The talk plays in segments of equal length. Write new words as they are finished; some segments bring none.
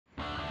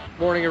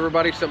Morning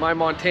everybody. So my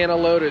Montana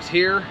load is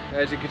here.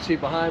 As you can see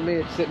behind me,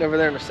 it's sitting over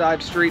there in the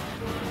side street.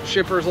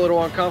 Shipper's a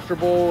little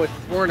uncomfortable.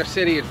 We're in a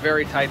city, it's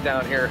very tight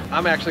down here.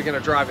 I'm actually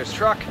gonna drive his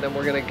truck, and then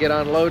we're gonna get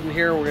unloading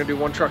here. We're gonna do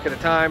one truck at a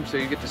time, so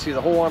you get to see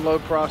the whole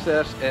unload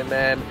process, and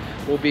then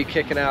we'll be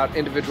kicking out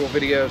individual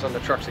videos on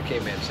the trucks that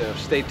came in. So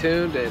stay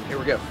tuned, and here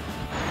we go.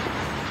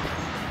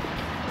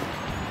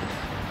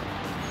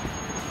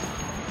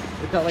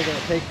 It's only gonna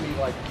take me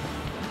like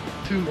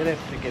 2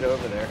 minutes to get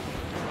over there.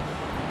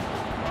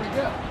 Where'd he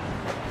go?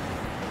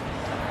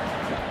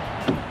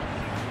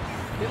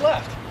 He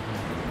left.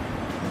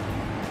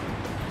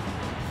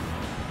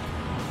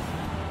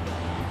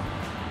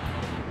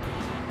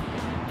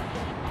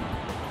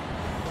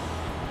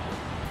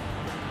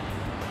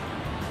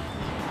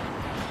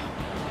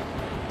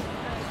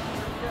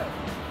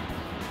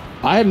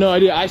 I have no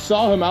idea. I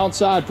saw him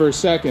outside for a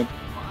second.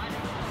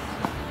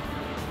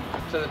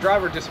 So the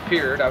driver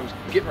disappeared. I was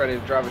getting ready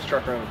to drive his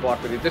truck around the block,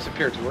 but he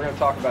disappeared. So we're going to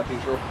talk about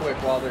these real quick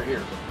while they're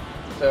here.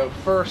 So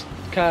first,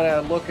 kind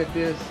of look at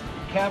this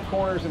cab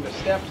corners and the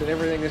steps and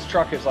everything. This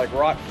truck is like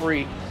rot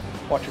free.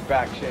 Watch your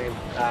back, Shane.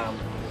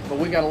 But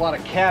we got a lot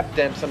of cab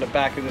dents on the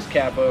back of this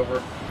cab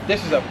over.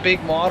 This is a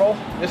big model.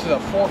 This is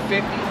a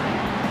 450.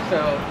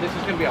 So this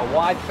is going to be a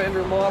wide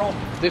fender model.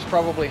 This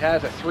probably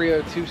has a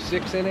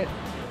 3026 in it.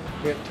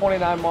 We have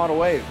 29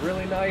 Model A. It's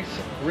really nice,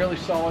 really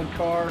solid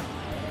car.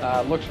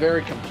 Looks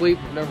very complete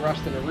with no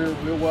rust in the rear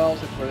wheel wells.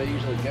 That's where they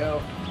usually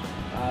go.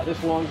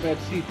 This long bed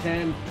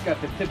C10, it's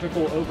got the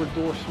typical over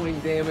door swing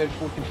damage.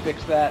 We can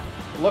fix that.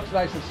 Looks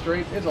nice and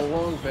straight. It's a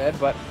long bed,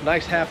 but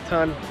nice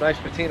half-ton, nice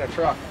patina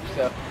truck.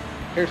 So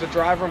here's the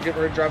driver. I'm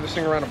getting ready to drive this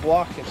thing around a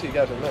block. I'll see you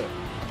guys in a minute.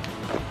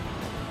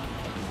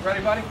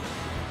 Ready, buddy?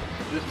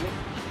 This me.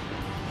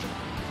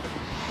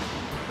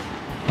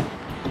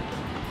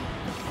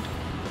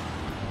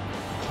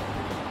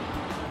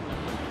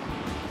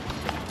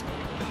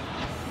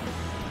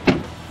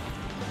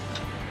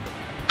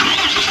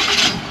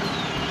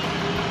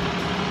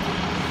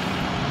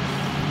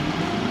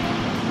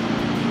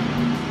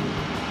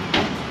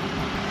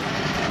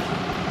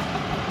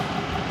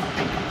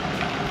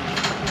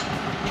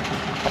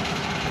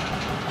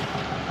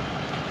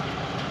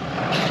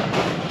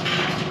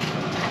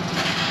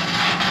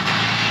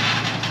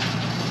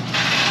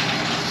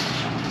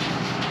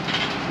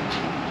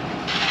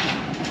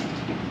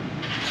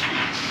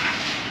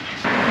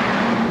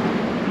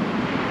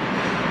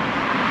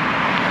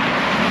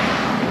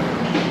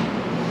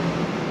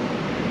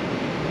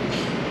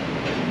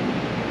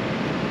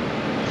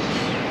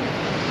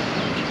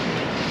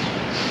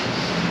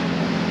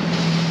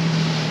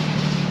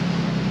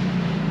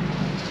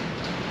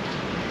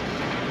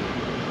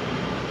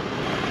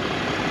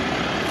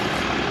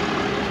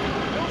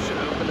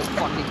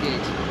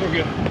 We're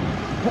good.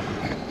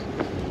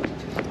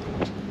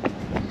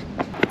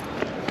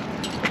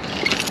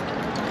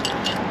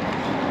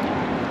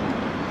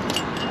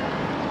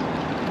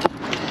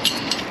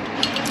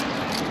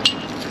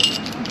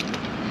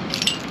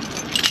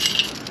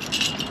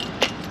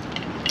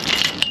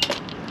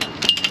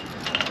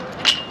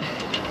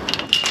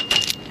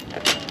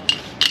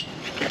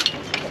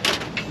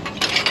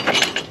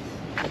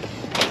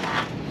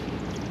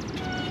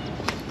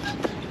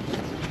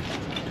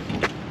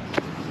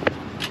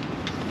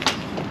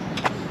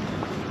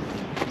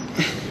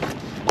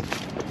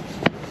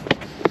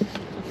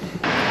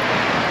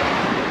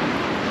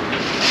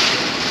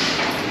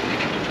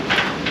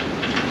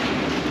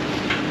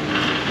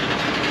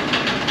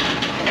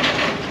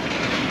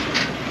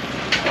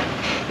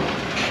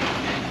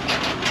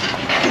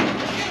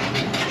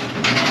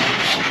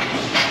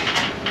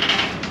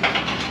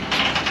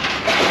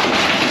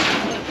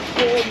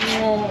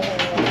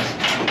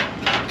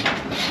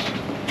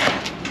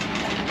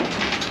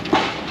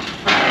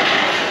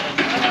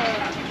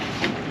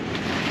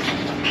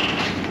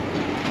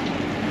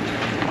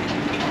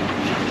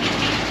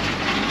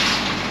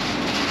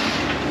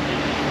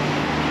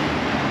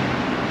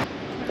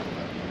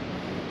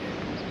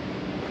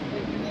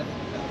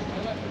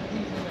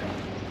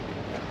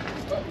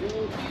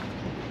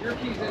 Your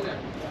key's in there.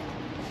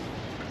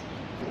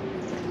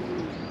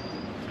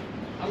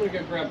 I'm gonna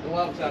go grab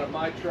gloves out of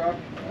my truck.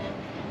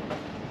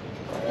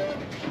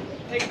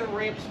 Take the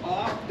ramps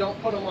off. Don't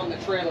put them on the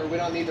trailer. We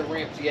don't need the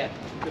ramps yet.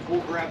 Because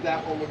we'll grab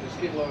that one with the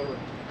skid loader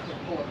to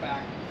pull it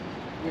back.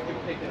 We can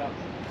pick it up.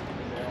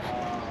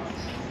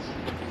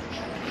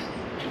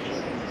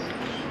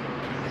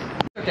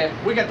 Okay,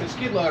 we got the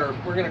skid loader.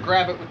 We're gonna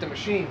grab it with the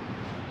machine,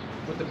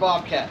 with the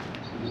Bobcat.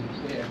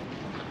 Yeah.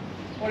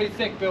 What do you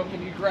think, Bill?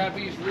 Can you grab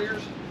these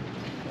rears?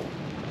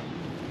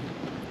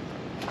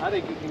 I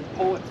think you can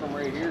pull it from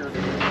right here.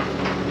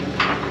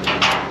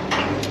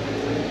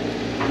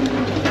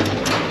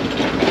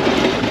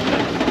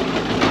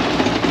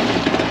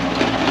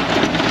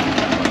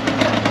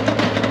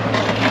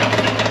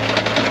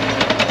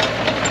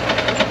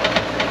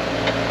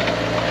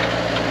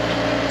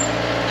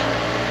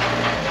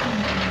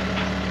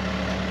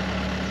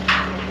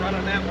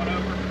 Running that one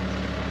over.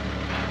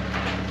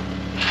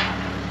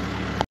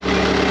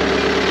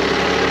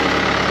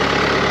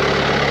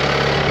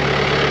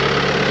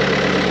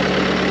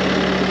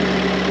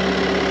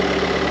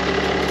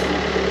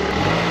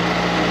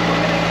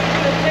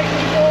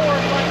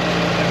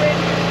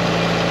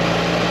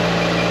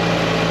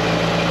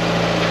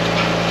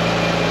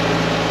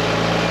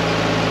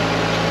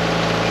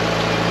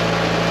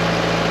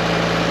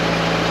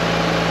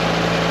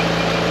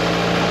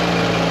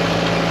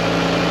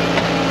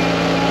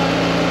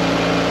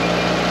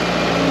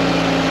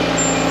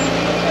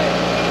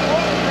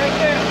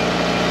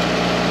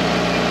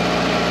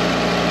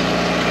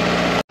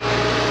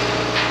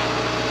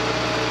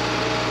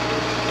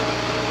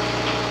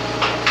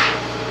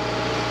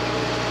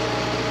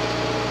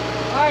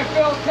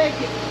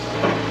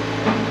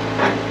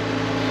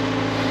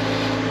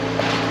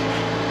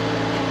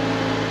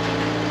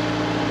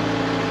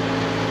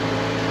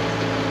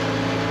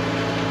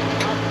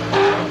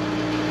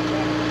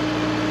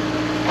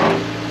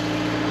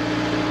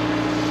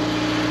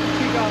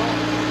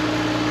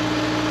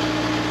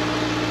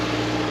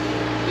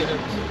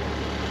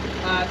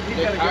 He's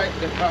got to go.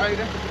 The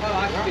tire? Oh,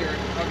 I steer it.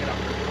 I'll get up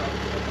there.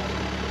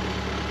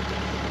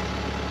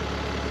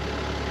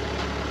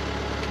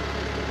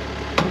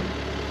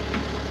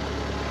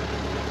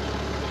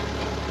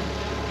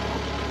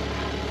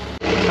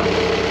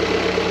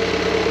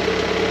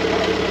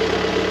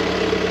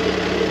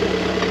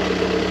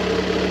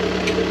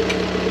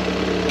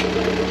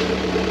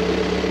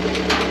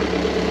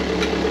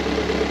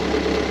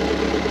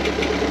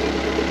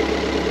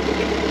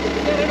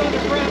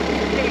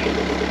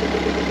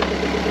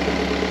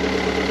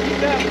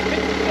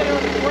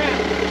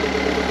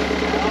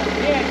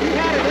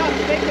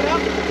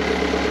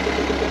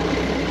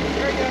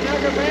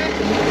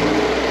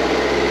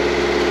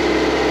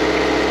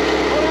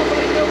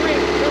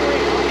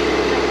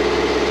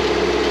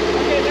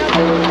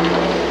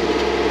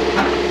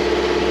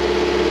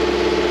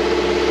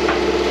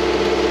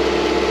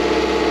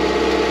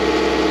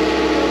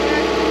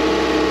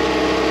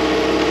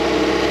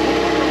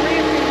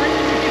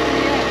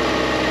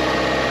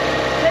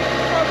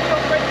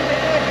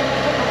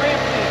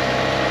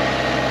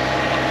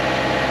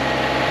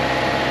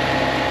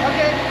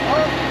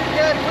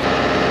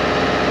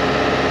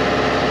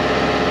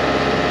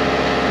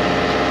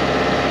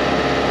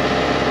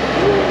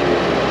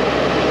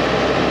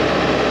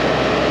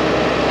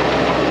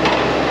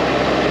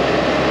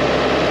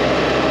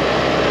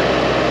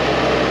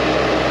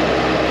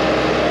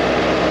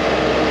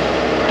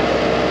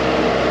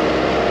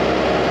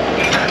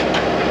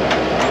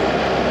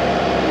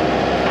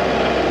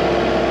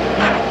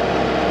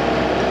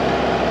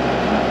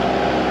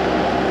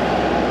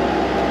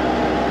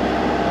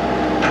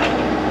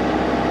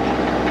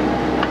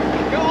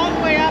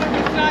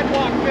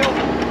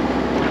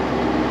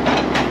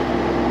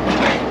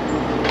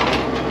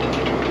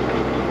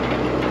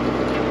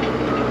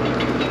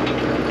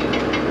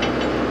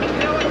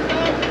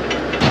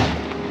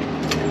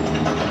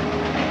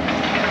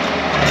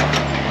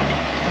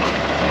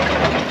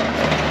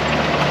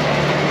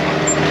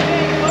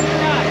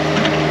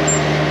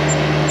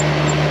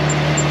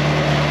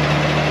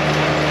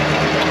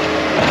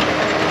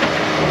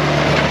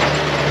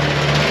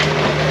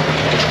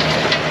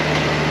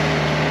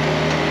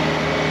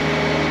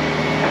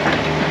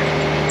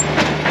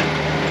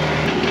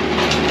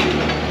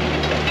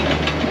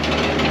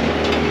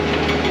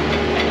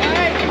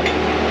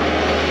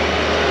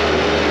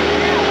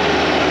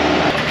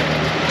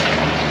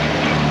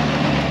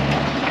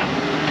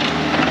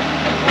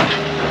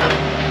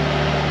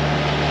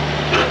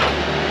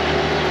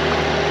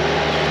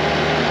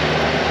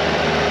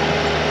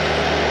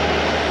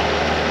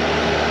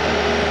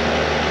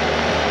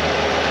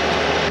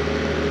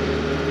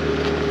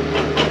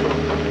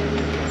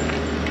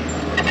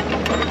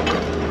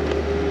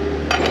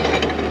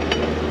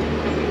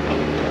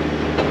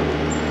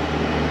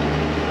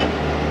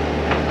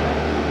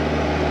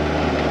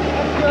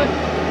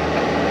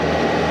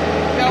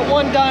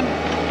 One done.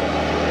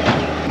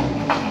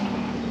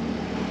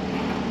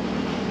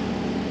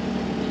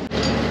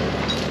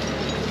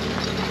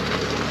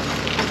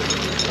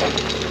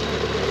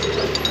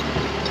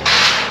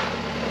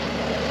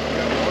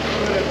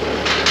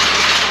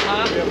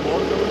 Huh?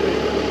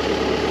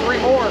 Three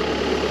more.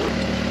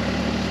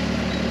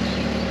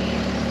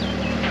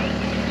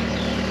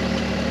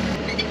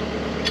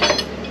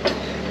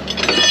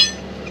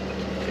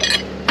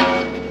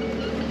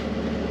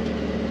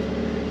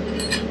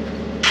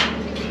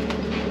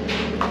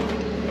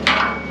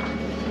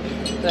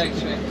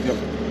 Thanks, man. Yep.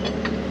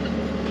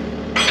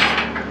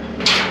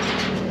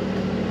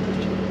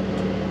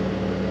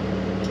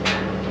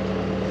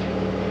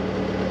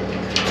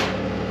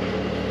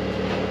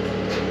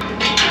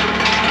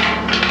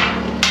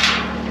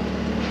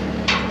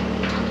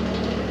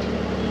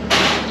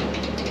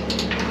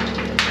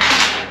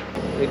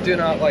 They do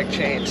not like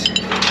chains.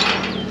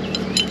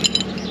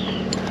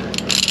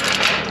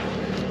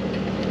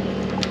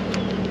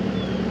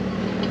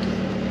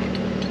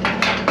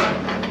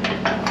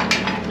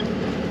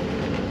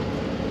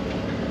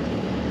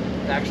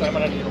 Actually, I'm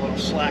gonna need a little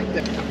slack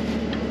there.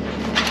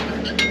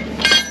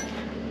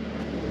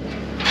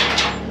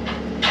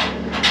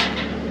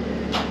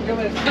 You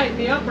want me to tighten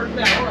me up or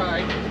no? All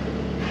right.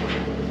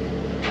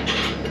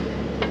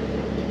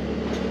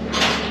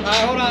 All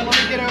right, hold on. Let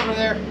me get over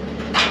there.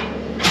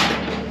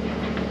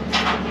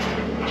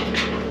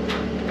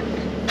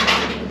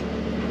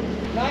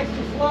 Nice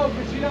and slow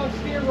because you don't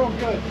steer real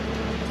good.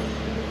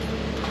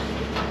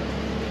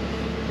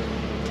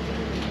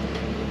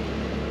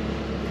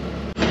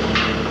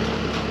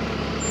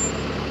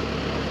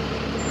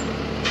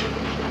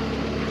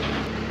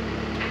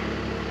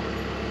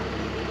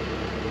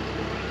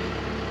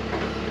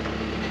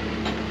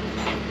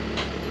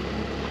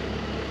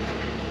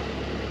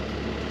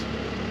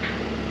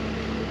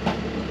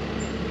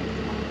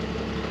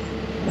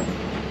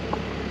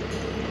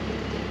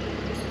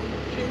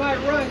 She might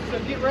run, so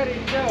get ready to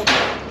go.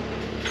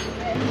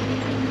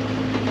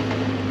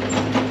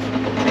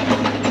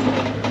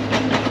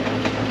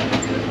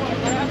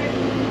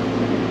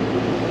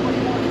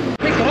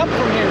 Pick it up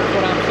from here is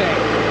what I'm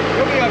saying.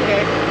 You'll be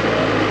okay.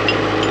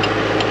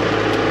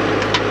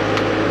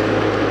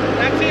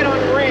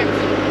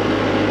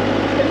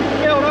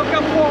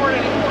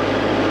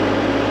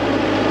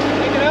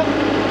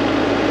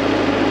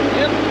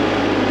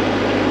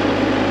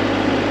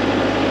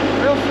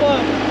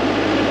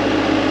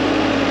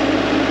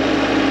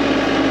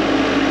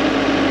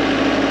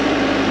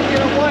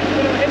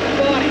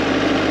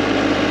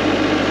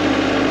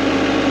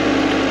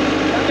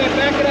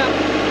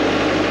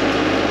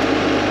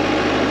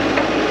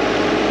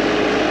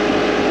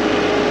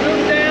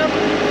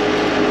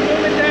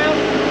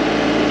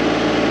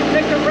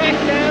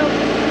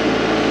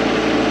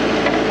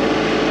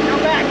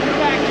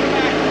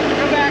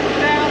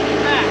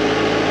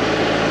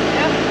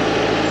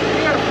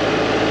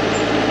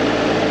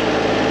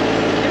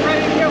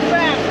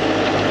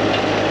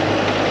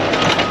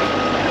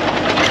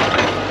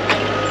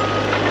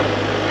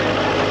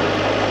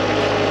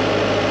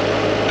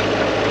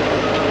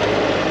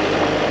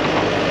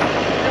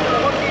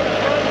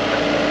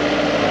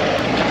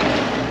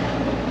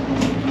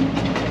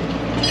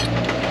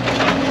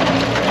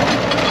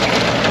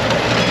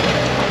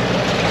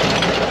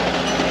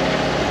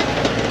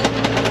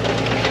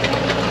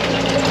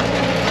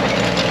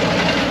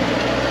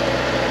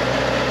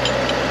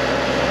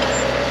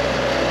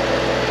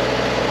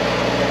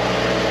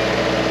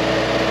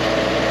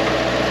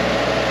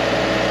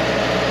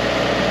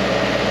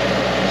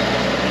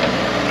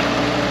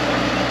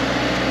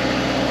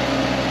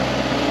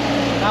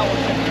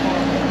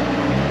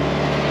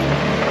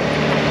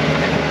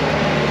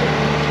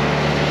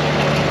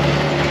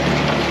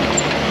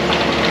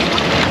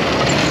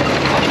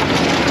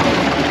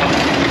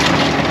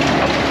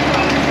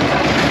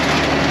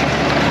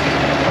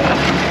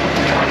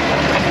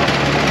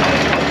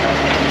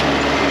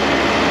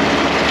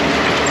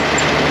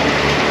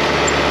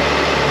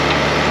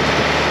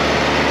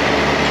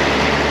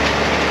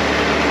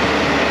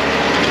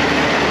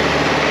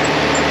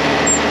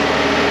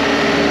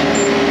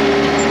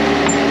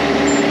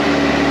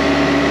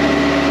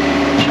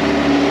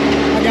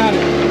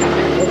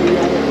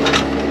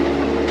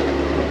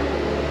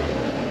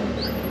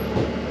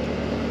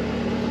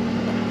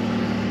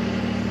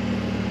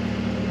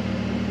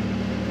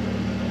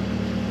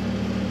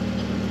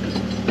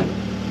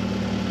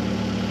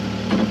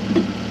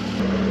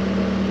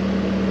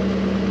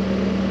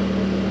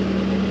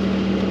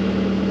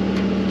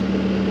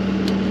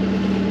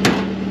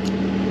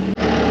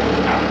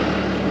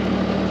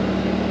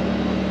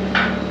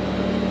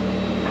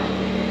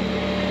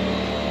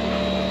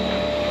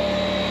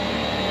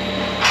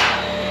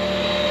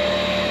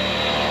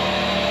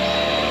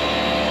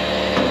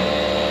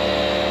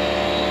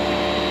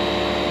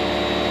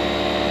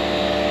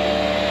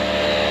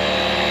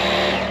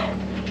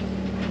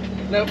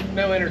 Nope,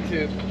 no inner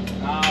tube.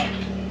 Nah,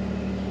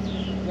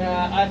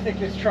 I think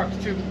this truck's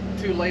too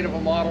late of a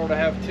model to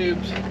have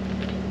tubes.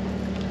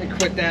 They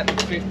quit that in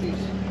the 50s.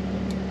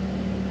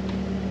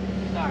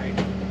 All right,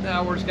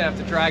 now we're just gonna have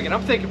to drag it.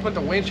 I'm thinking put the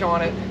winch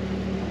on it.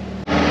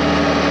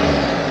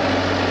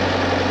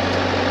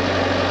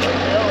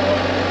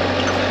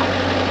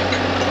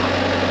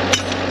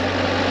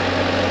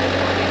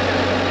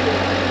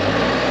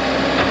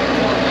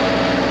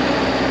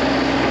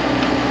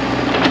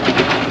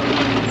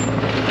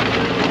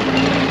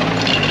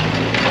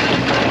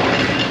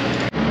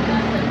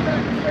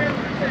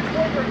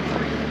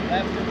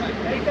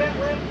 Take that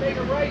left, take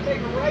a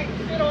right,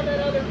 sit on that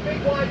other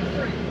big wide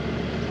street.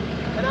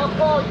 And I'll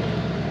call you.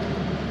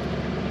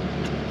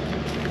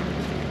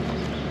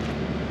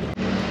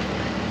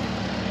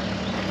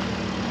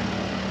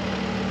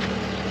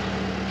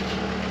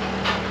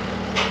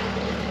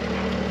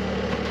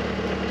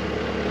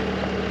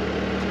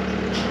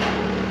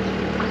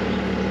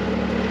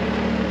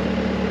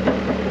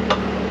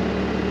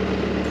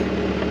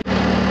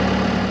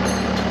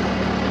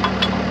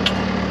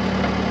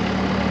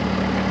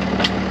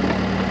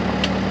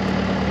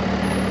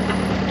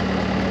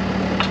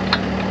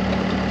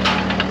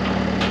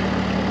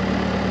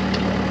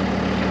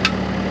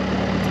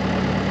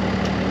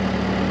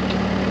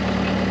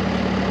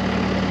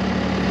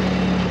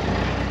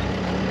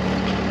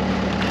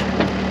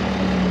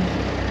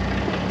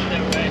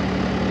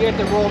 You have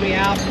to roll me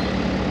out.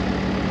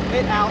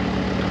 Hit out.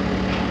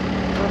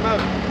 Remote.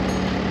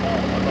 Oh,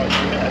 I thought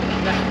you had it.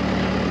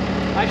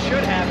 I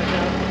should have it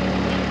though.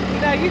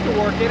 No, you can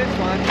work it, it's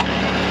fine.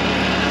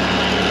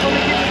 Let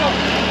me get some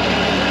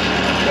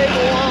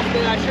cable off,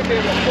 then I should be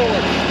able to pull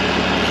it.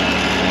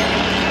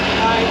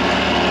 Alright.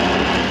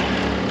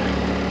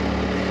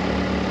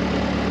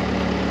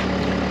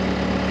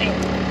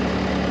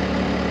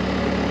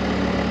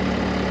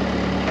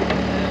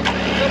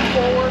 Come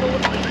forward a little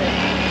bit.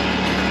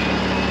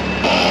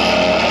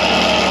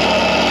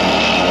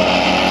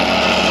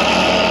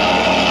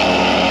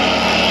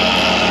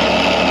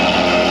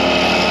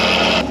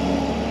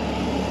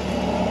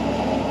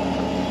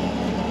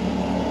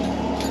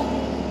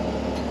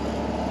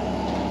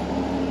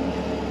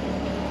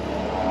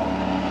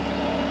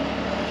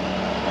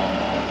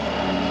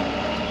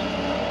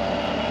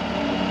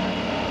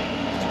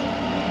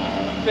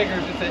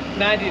 Figures it's a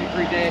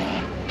 90-degree day.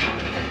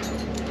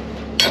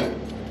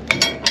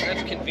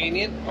 That's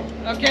convenient.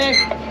 Okay.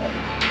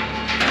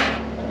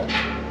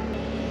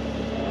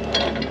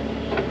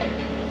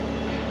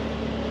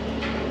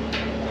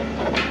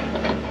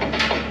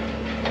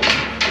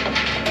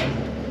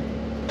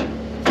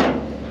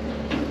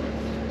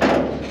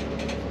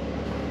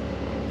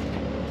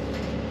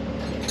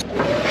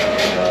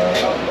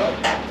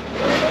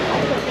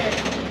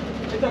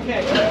 It's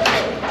okay.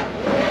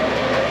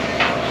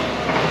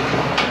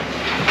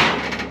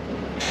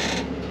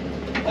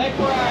 Leg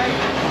right.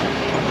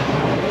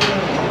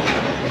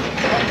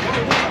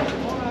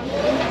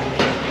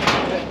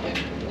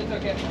 It's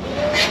okay.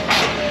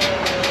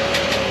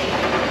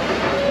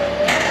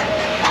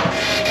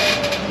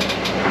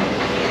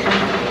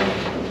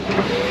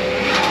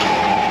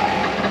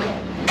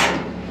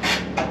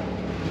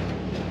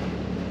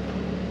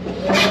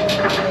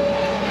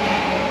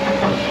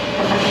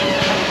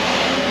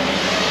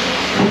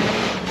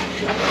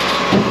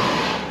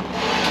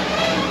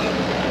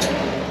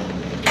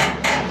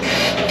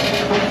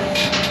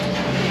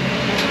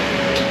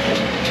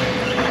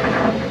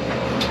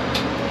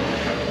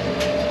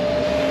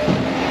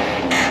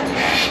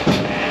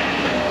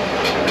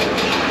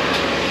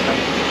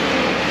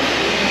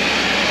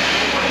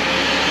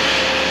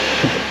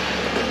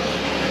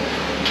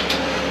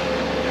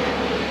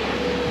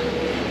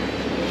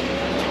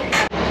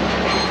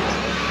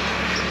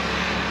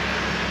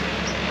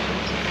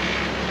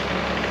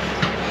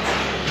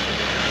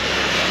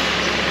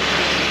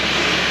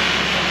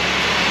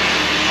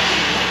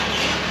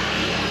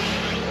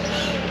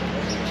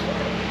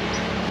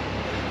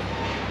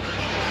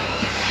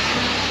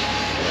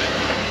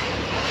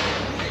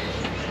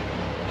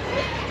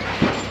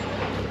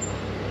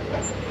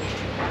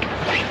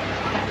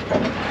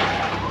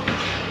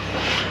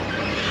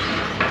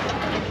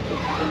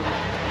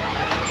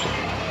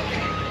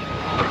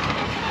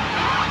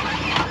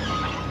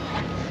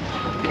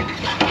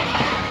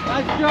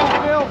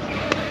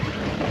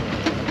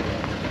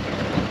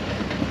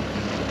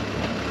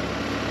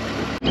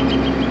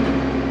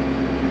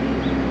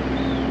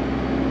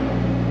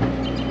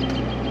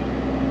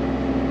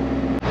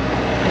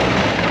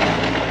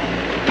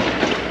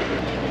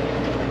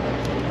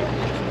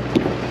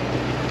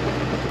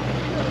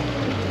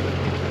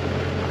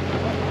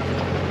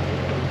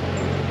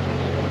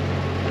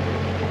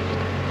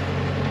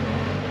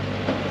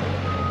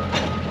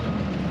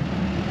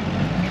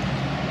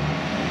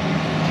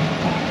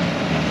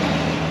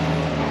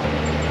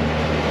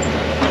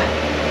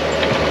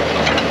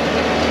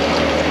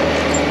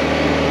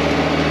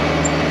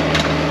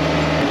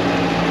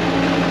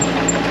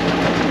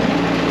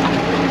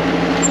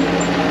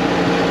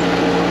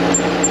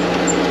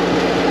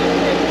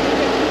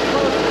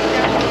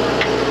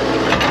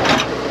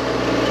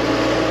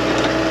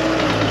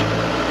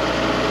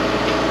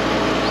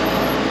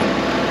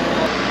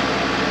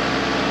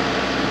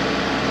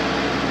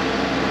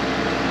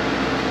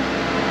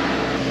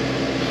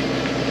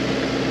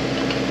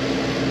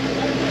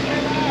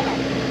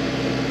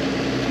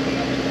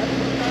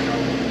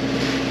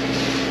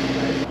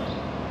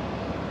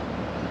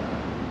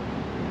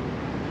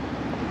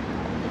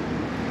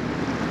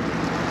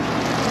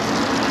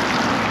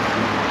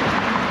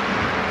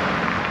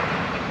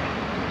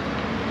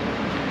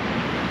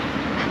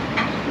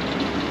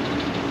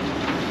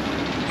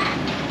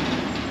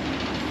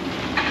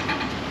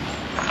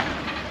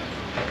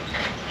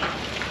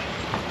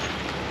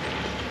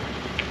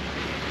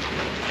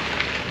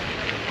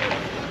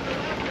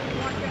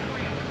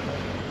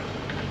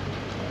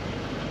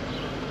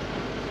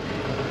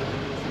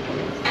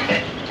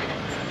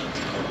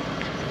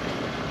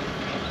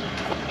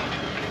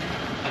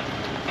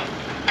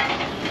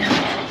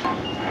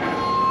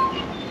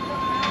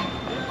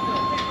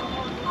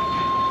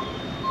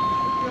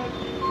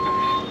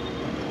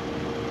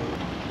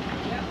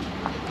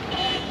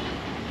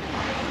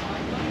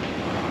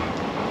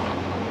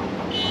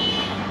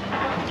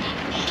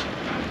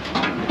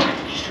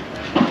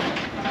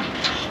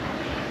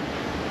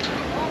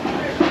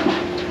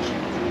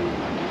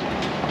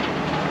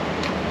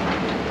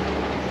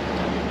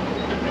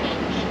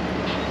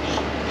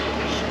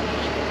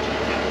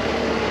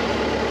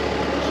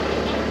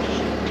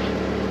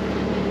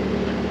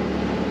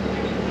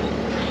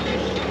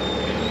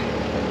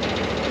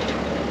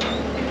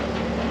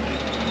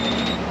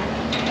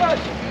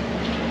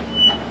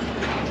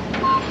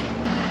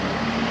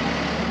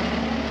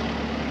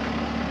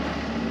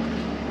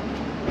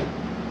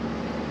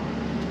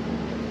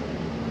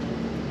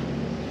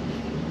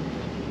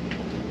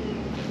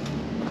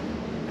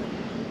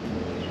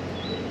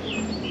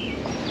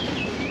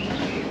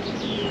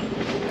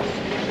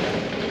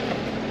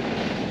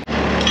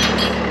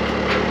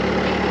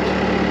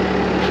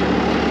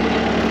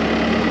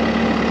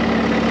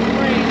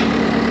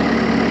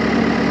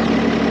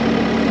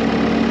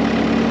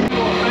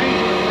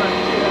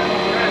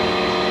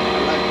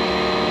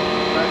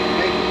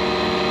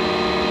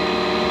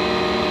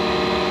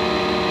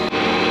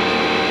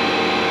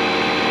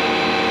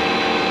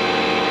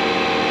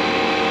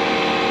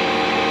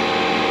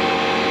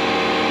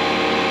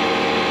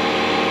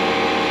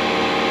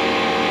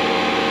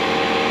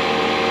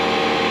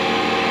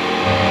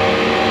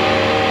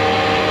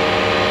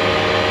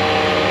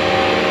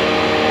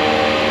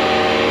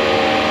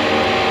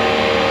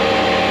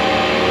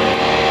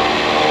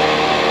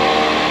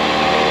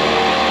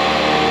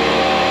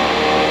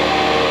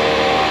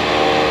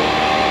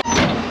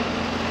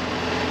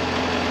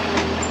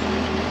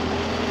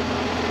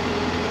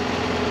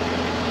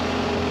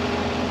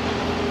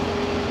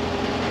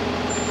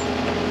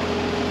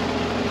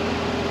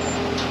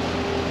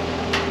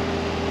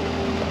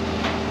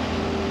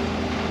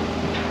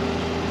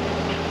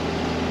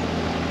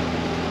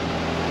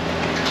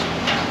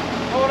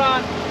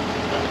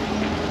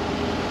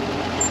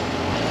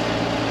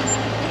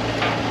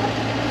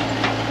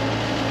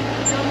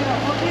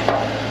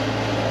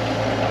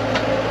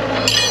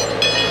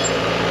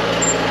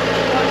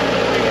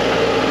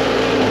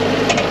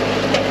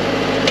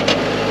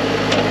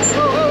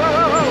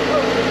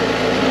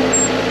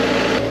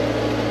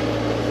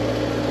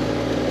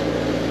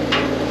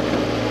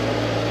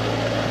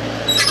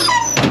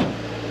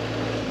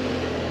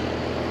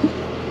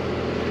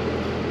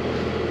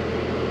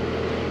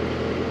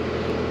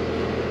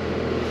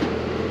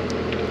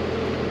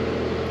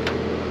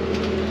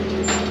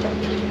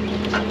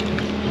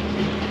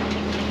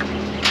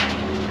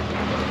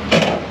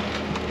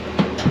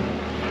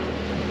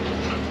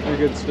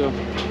 good stuff.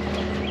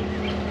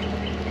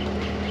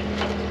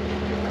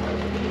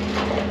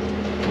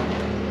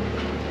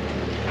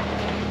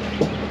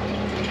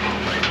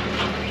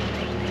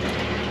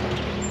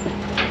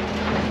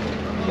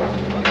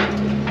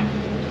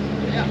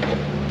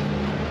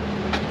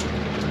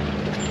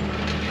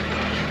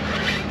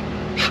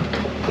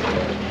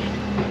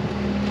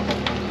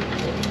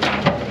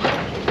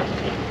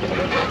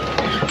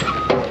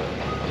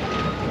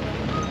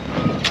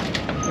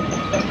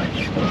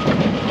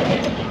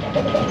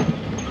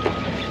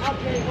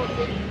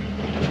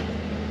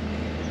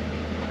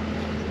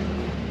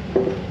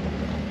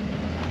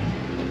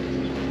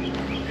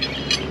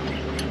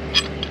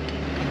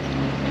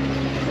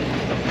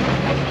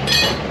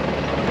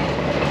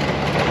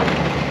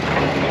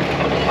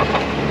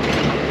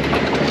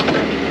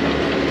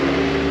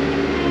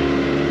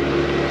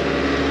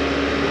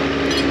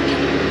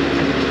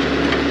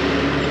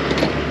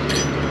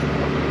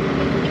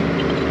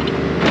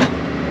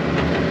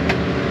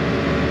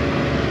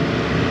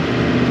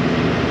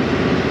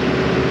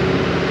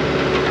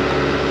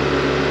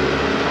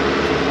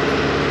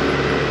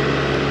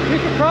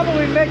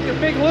 Probably make the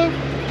big loop.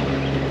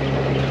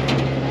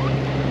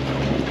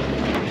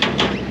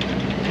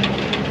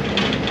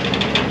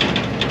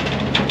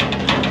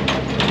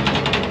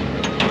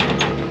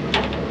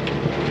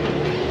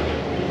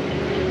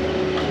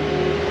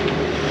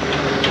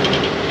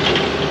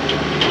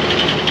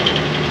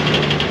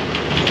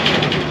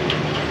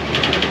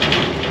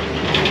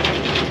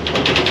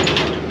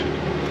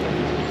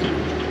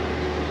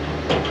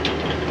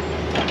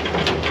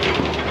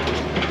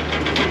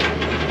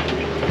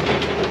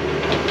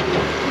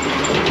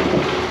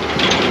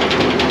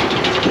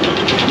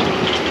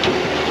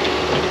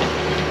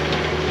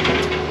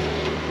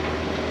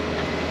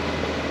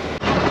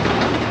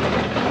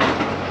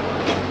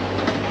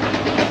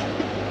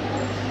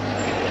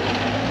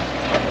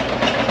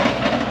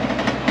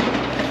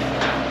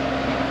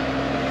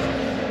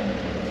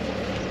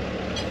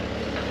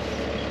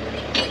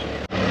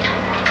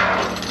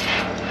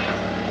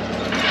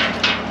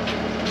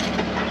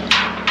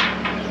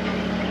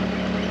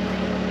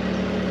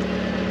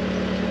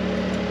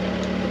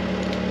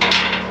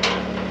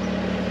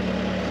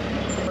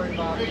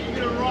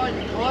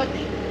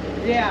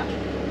 Yeah.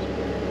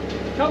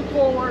 Come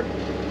forward.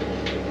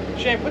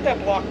 Shane, put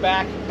that block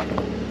back.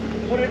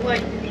 Put it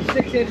like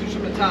 6 inches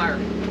from the tire.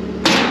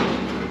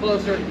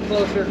 Closer,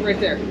 closer, right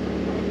there.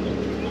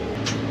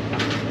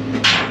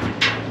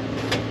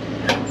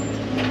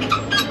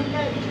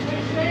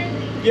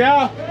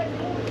 Yeah.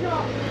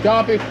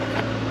 Copy.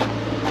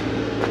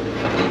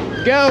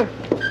 Go.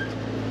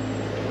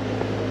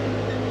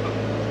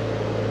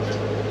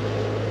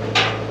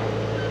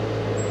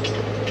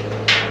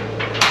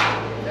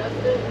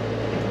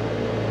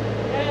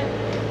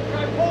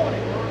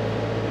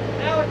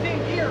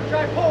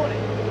 Try pulling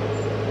it.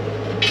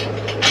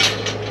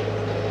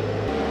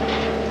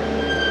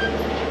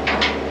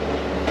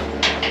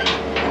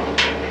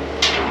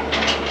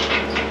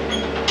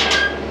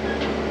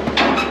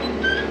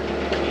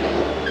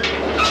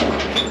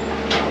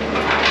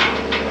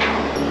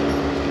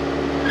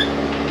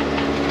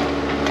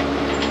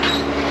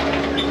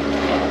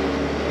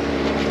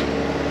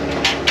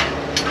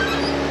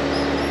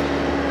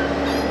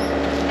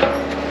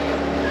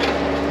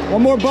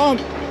 One more bump.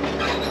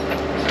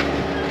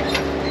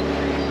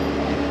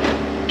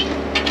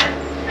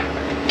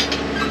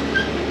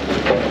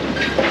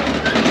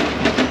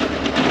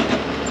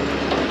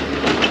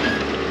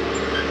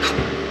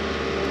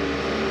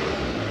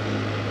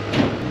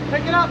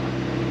 Pick it up.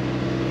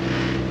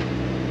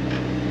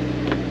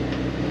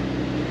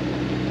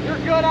 You're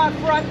good out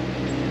front.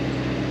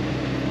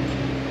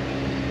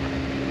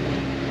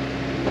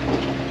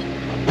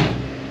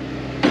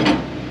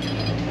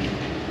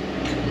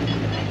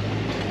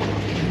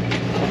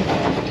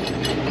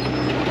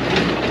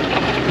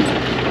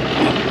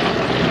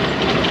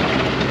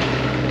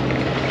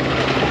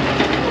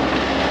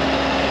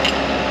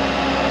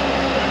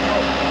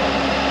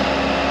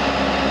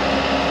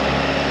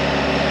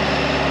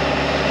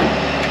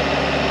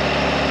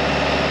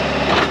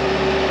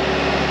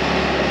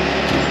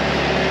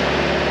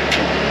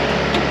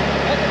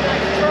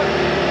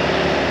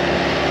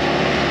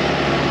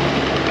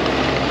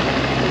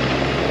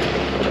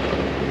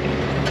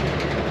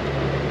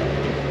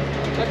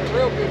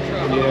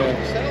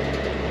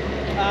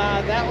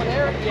 That one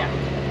there? Yeah.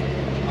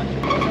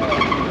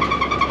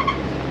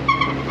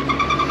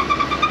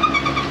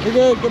 You're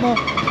good, come on.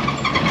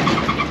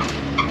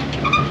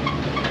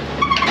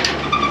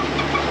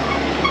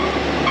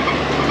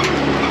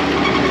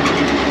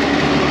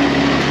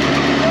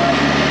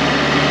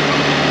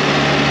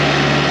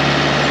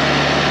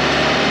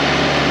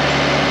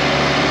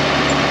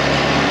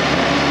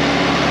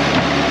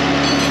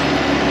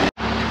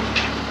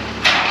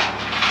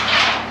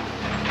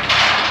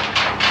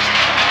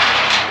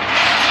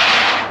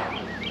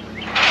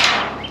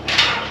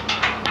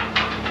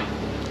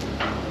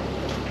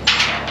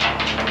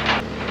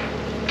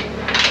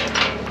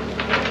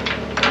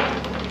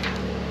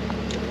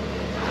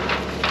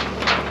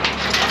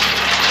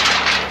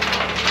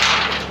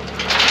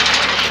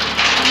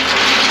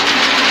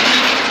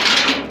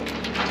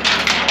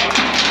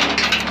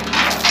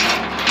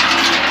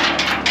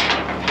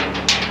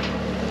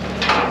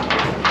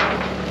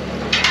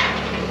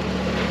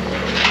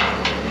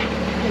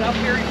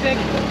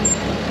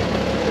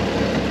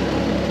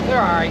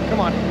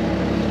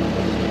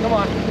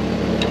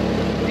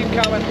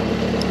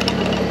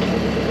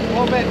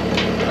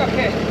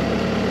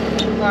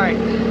 All right.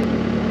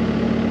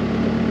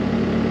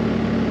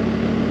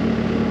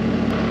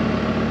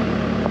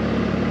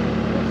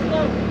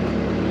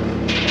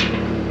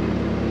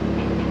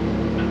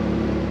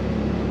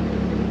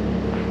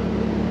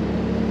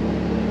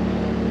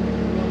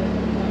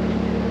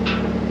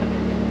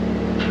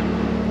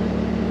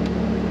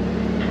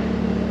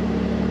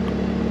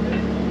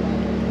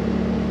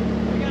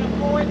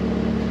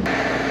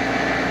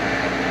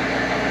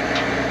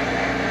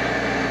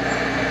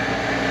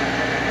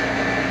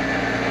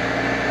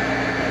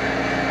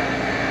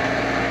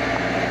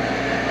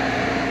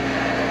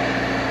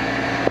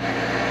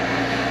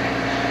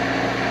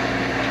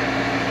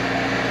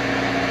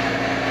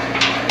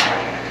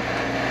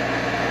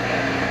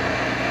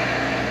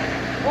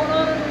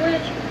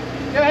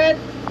 Go ahead.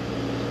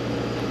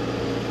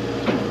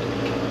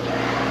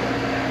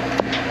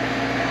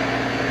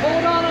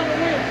 Hold on the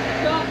winch.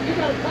 Stop. You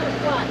got to cut it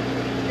flat.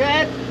 Go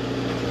ahead.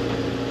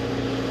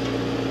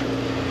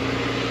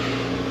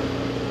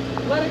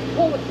 Let it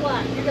pull it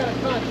flat. You got to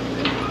cut.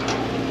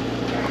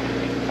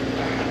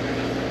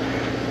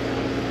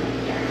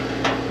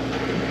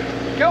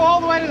 Go all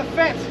the way to the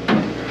fence.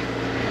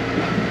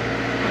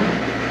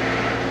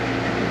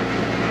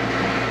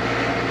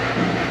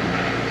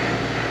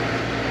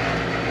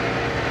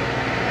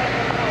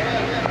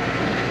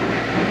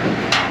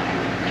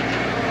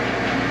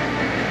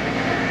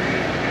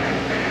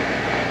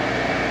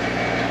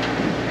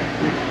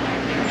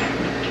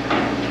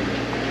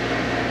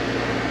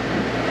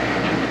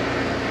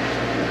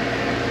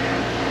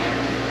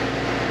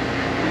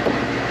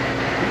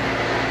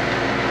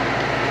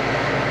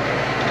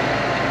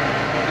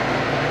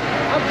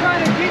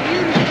 Trying to get you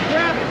to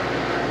grab it.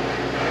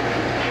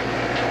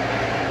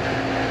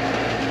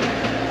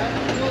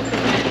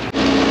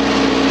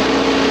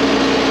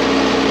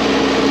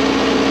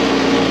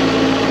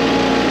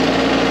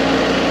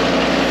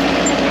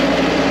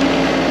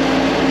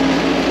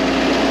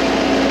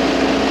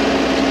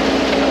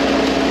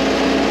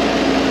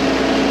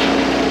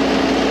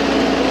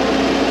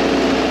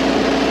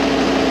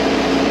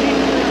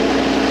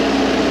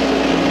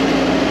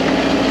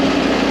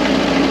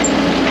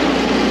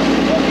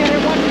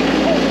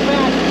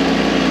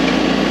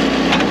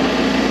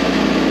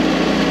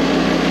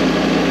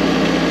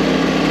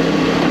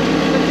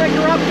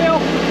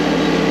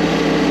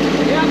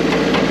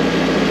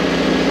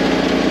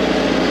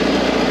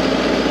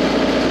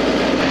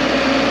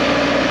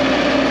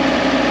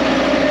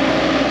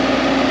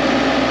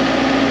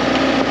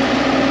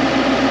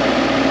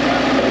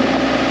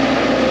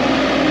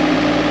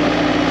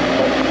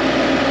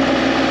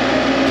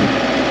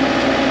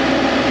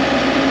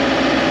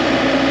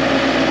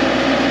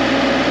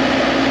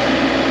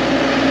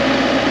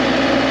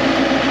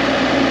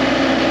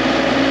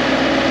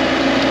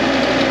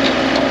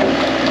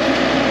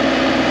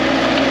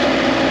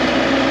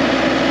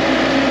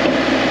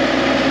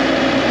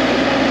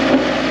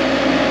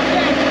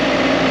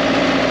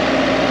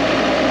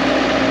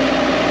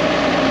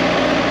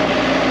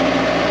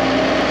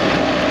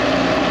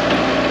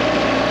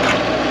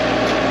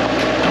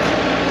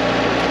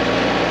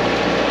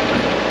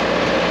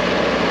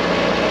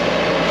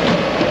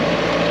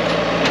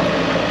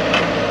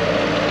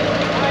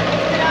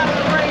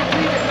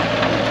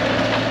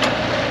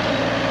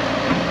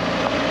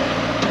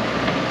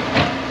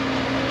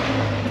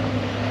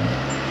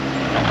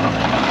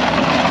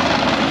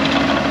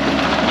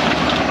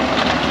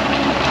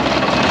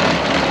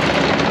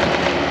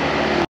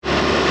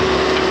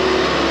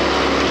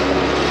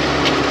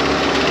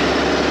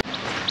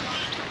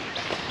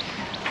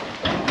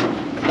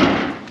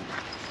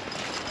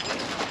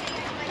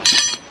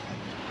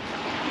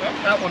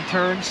 That one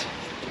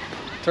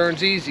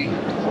turns easy. So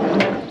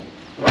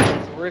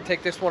we're gonna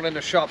take this one in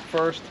the shop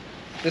first.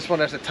 This one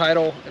has a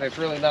title and it's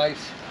really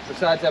nice.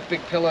 Besides that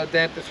big pillow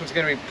dent, this one's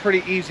gonna be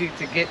pretty easy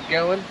to get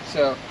going.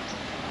 So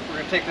we're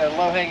gonna take the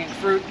low-hanging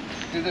fruit,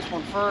 do this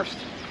one first.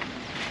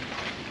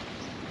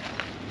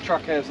 The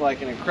truck has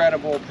like an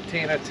incredible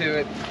patina to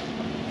it.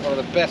 One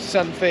of the best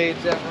sun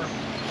fades ever.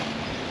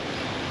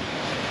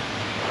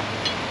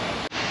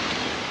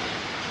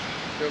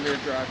 Go rear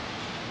drive.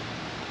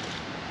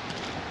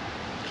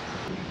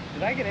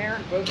 Did I get air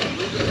in both of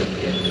these?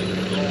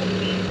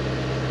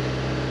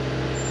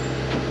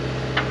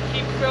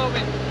 Keep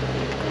filming.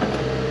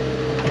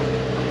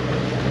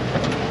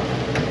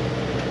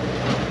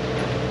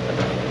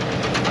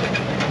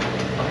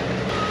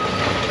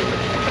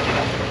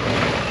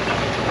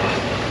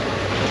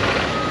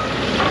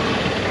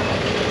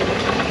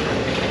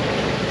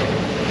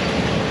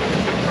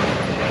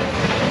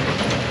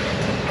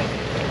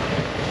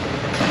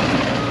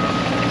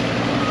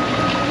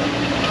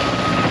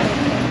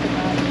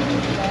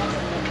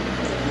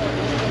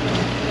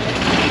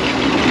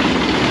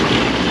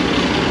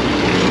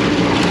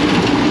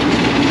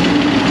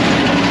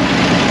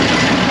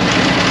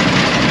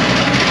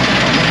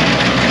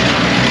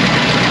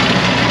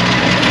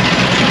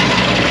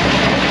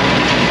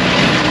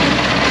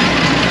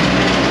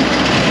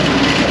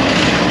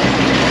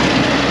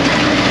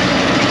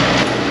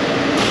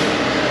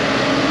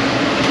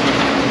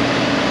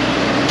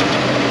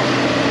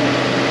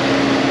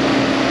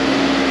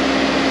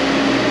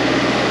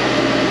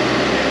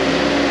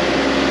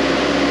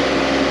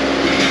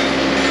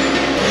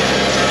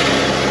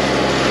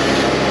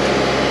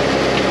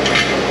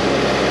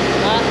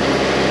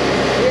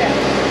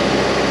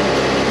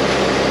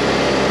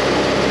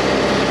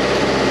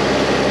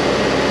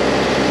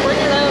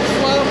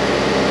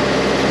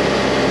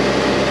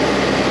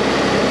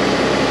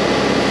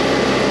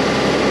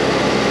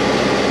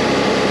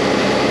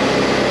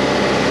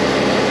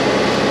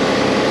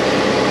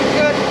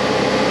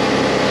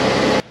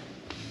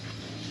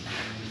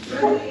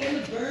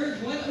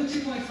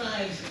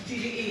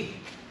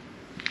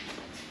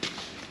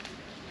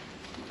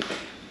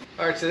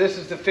 so this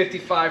is the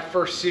 55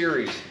 first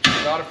series.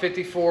 Not a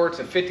 54, it's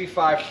a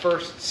 55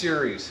 first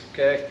series,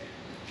 okay?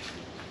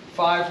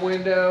 5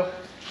 window,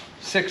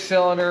 6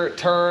 cylinder, it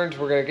turns.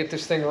 We're gonna get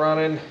this thing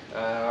running.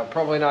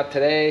 Probably not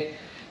today,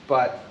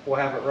 but we'll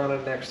have it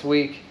running next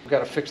week. We've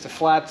gotta fix the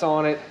flats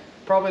on it.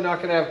 Probably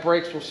not gonna have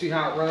brakes, we'll see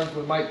how it runs.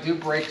 We might do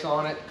brakes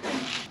on it.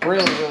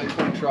 Really, really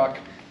cool truck.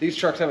 These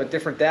trucks have a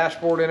different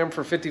dashboard in them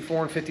for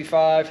 54 and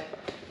 55.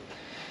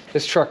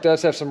 This truck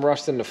does have some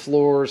rust in the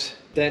floors,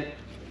 dent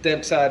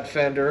side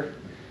fender.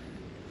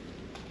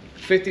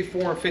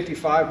 54 and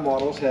 55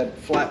 models had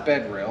flat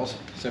bed rails.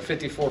 So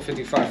 54,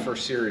 55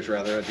 first series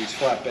rather had these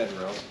flat bed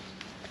rails.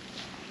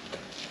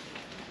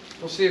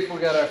 We'll see if we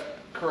got a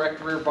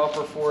correct rear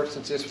bumper for it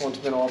since this one's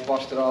been all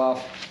busted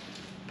off.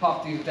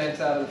 Pop these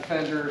dents out of the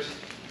fenders.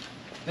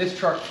 This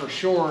truck for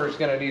sure is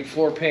going to need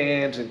floor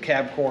pans and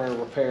cab corner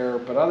repair,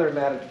 but other than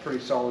that, it's a pretty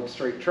solid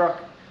straight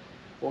truck.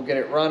 We'll get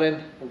it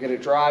running, we'll get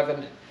it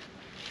driving.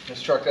 This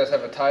truck does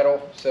have a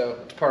title, so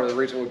it's part of the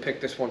reason we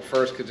picked this one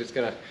first, because it's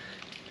going to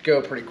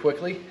go pretty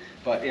quickly.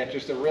 But yeah,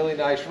 just a really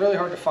nice, really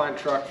hard to find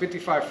truck.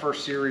 55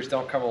 first series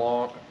don't come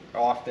along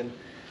often.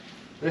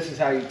 This is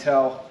how you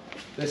tell.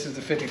 This is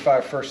the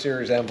 55 first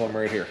series emblem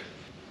right here.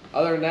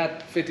 Other than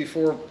that,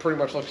 54 pretty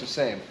much looks the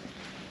same.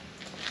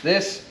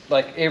 This,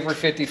 like every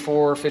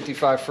 54,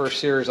 55 first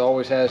series,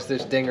 always has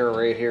this dinger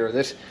right here.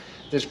 This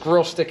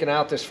grill sticking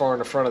out this far in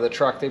the front of the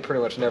truck, they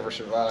pretty much never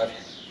survive.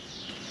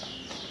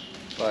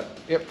 But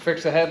yep,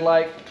 fix the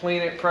headlight,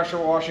 clean it, pressure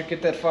wash it,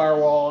 get that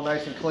firewall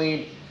nice and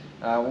clean.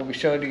 We'll be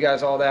showing you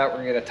guys all that. We're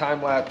gonna get a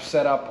time lapse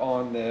set up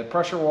on the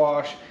pressure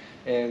wash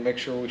and make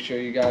sure we show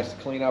you guys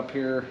the clean up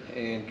here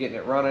and getting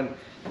it running.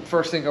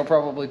 First thing I'll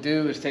probably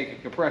do is take a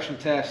compression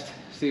test,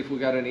 see if we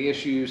got any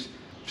issues,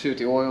 see what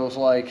the oil's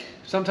like.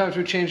 Sometimes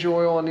we change the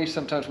oil on these,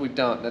 sometimes we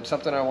don't. That's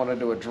something I wanted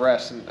to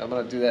address, and I'm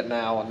gonna do that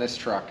now on this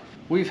truck.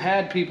 We've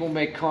had people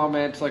make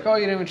comments like, oh,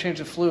 you didn't even change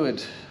the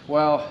fluids.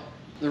 Well,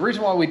 the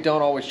reason why we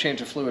don't always change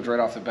the fluids right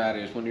off the bat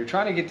is when you're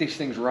trying to get these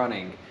things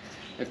running,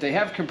 if they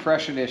have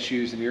compression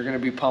issues and you're going to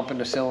be pumping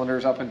the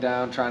cylinders up and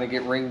down, trying to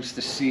get rings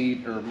to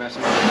seat or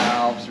messing with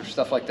valves or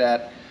stuff like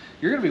that,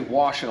 you're going to be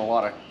washing a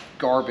lot of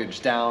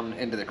garbage down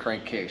into the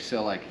crankcase.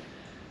 So like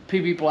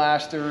PB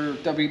Blaster,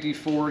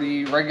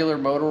 WD-40, regular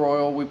motor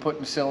oil we put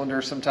in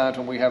cylinders sometimes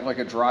when we have like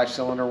a dry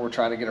cylinder, we're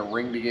trying to get a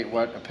ring to get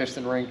wet, a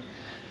piston ring.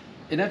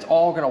 And that's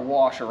all going to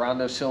wash around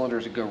those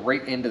cylinders and go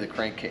right into the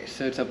crankcase.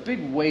 So it's a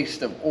big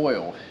waste of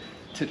oil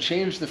to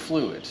change the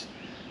fluids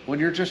when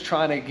you're just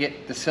trying to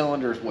get the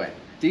cylinders wet.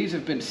 These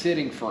have been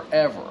sitting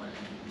forever.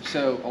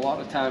 So a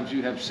lot of times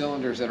you have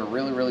cylinders that are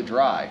really, really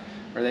dry,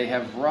 or they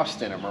have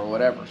rust in them or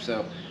whatever.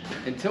 So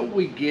until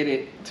we get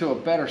it to a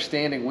better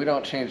standing, we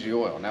don't change the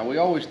oil. Now we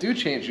always do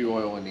change the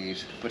oil in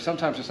these, but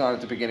sometimes it's not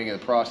at the beginning of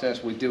the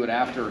process. We do it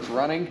after it's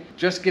running.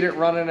 Just get it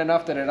running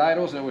enough that it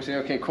idles, and then we say,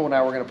 okay, cool,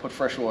 now we're gonna put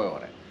fresh oil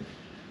in it.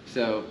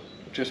 So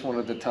just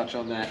wanted to touch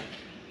on that.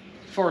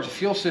 As far as the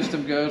fuel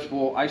system goes,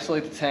 we'll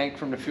isolate the tank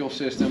from the fuel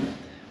system.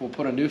 We'll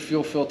put a new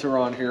fuel filter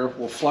on here.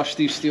 We'll flush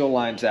these steel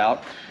lines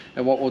out.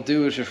 And what we'll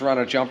do is just run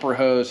a jumper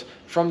hose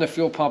from the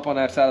fuel pump on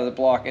that side of the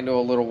block into a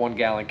little 1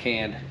 gallon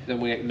can.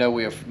 Then we know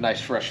we have nice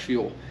fresh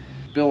fuel.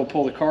 Bill will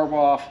pull the carb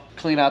off,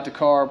 clean out the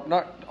carb.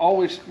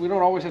 We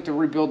don't always have to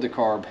rebuild the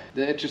carb.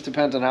 It just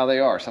depends on how they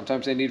are.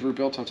 Sometimes they need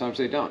rebuilt, sometimes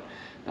they don't.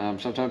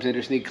 Sometimes they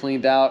just need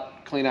cleaned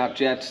out, clean out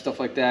jets, stuff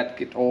like that,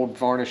 get old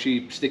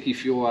varnishy, sticky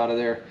fuel out of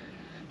there,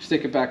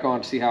 stick it back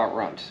on, see how it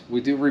runs.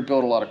 We do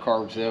rebuild a lot of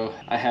carbs though.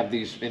 I have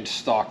these in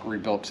stock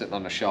rebuilt sitting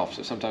on the shelf,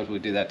 so sometimes we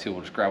do that too.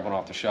 We'll just grab one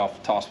off the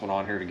shelf, toss one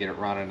on here to get it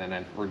running, and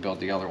then rebuild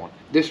the other one.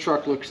 This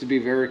truck looks to be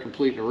very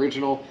complete and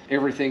original.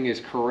 Everything is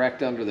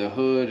correct under the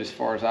hood as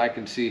far as I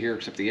can see here,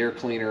 except the air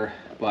cleaner,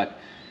 but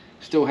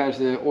still has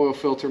the oil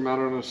filter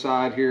mounted on the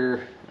side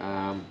here.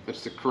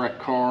 It's the correct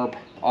carb.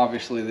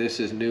 Obviously this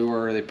is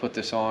newer, they put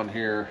this on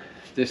here.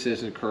 This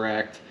isn't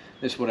correct.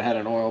 This would have had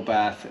an oil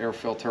bath air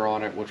filter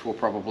on it, which we'll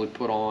probably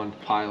put on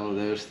a pile of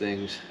those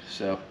things.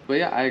 So, but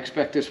yeah, I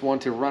expect this one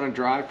to run and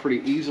drive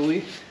pretty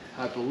easily.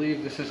 I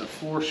believe this is a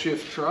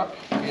 4-shift truck.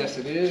 Yes,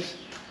 it is.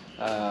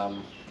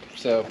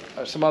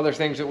 Some other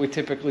things that we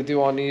typically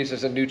do on these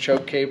is a new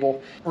choke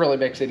cable. Really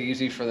makes it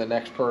easy for the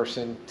next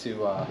person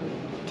to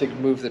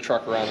move the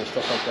truck around and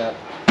stuff like that.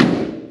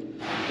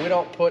 We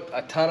don't put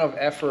a ton of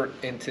effort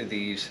into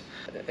these.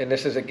 And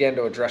this is again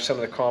to address some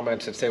of the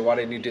comments that say, why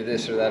didn't you do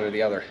this or that or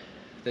the other?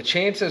 The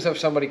chances of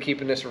somebody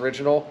keeping this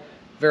original,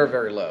 very,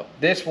 very low.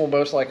 This will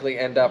most likely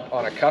end up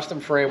on a custom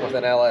frame with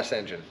an LS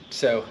engine.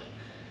 So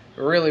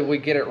really we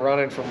get it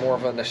running for more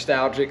of a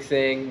nostalgic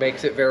thing,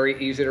 makes it very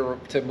easy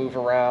to move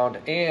around,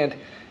 and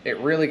it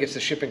really gets the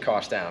shipping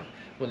cost down.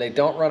 When they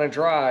don't run and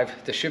drive,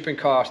 the shipping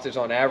cost is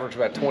on average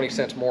about 20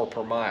 cents more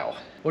per mile,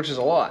 which is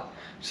a lot.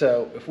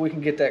 So if we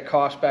can get that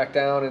cost back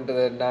down into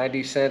the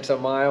 90 cents a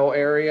mile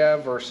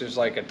area versus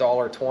like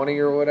 $1.20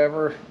 or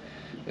whatever,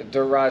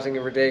 they're rising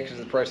every day because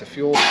of the price of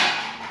fuel.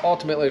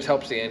 Ultimately, it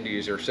helps the end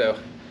user. So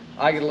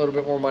I get a little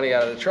bit more money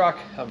out of the truck.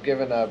 I'm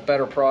giving a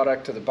better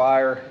product to the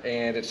buyer,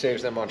 and it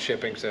saves them on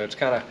shipping. So it's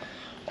kind of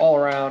all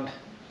around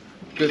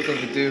good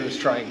thing to do is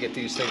try and get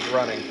these things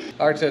running.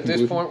 All right, so at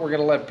this point, we're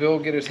gonna let Bill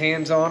get his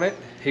hands on it.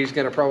 He's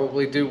gonna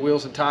probably do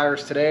wheels and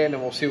tires today, and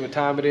then we'll see what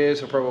time it is.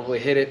 He'll probably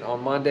hit it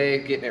on Monday,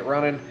 getting it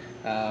running.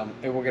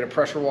 And we'll get a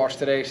pressure wash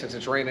today since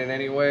it's raining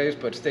anyways,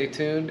 but stay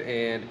tuned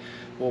and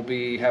we'll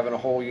be having a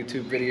whole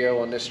YouTube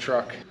video on this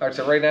truck. All right,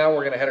 so right now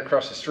we're gonna head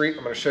across the street.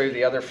 I'm gonna show you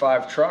the other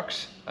 5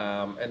 trucks,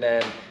 and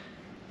then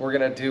we're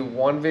gonna do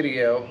one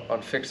video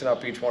on fixing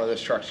up each one of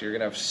those trucks. So you're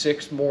gonna have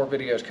 6 more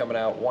videos coming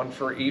out, one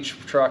for each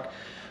truck.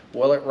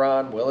 Will it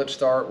run? Will it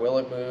start? Will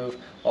it move?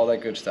 All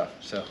that good stuff.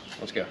 So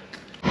let's go.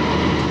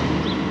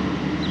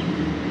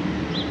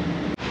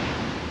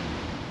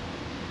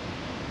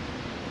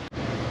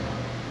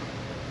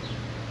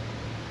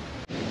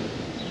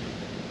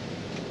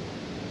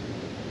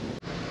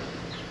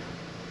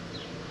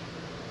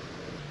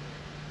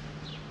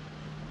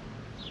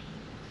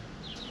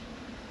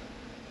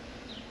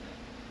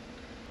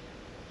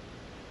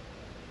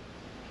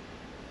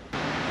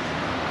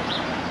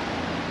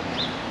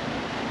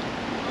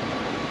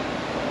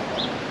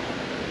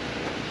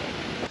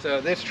 So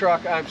this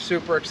truck I'm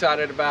super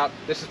excited about.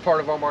 This is part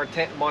of our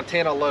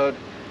Montana load.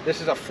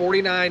 This is a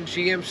 49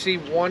 GMC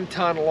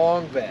 1-ton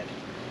long bed.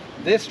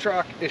 This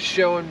truck is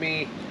showing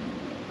me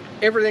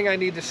everything I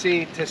need to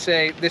see to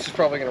say this is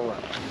probably gonna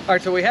run. All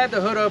right, so we had the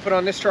hood open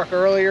on this truck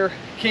earlier.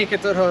 Can't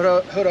get the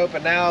hood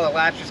open now. The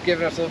latch is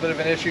giving us a little bit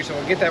of an issue, so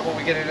we'll get that when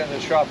we get it into the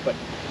shop. But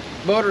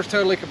motor's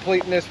totally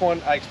complete in this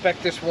one. I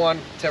expect this one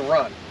to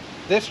run.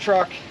 This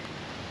truck,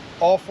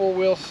 all 4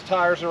 wheels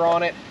tires are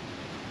on it.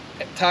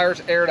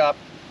 Tires aired up.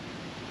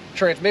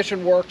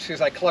 Transmission works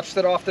because I clutched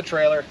it off the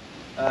trailer.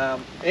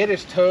 It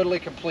is totally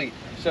complete.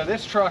 So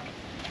this truck,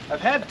 I've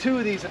had 2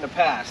 of these in the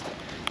past.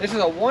 This is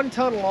a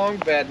 1-ton long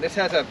bed, and this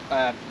has a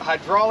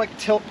hydraulic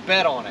tilt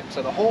bed on it.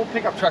 So the whole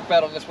pickup truck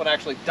bed on this one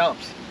actually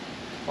dumps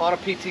on a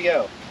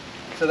PTO.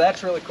 So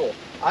that's really cool.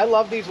 I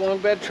love these long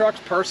bed trucks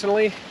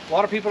personally. A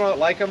lot of people don't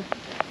like them.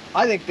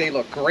 I think they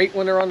look great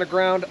when they're on the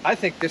ground. I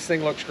think this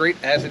thing looks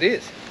great as it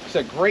is. It's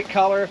a great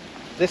color.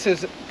 This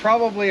is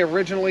probably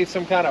originally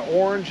some kind of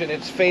orange, and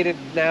it's faded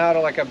now to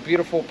like a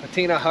beautiful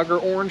patina hugger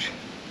orange.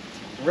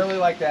 Really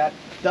like that.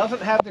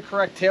 Doesn't have the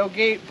correct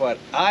tailgate, but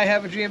I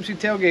have a GMC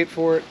tailgate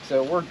for it,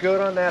 so we're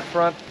good on that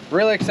front.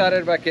 Really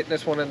excited about getting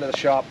this one into the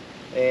shop,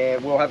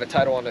 and we'll have a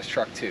title on this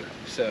truck too.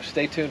 So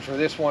stay tuned for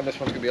this one. This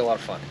one's gonna be a lot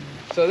of fun.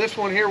 So this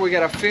one here, we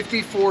got a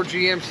 54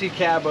 GMC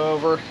cab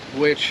over,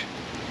 which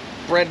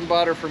bread and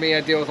butter for me.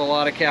 I deal with a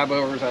lot of cab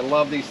overs. I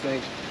love these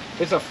things.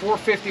 It's a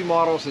 450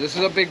 model, so this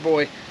is a big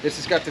boy. This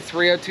has got the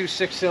 302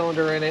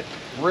 6-cylinder in it.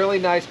 Really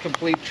nice,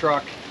 complete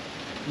truck.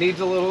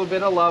 Needs a little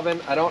bit of loving.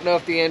 I don't know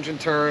if the engine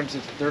turns.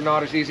 They're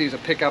not as easy as a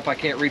pickup. I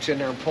can't reach in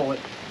there and pull it.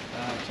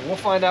 So we'll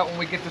find out when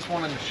we get this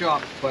one in the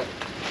shop. But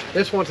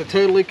this one's a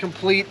totally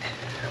complete,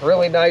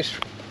 really nice.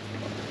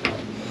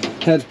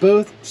 Has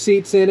both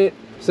seats in it.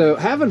 So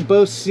having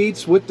both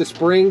seats with the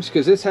springs,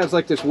 because this has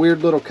like this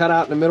weird little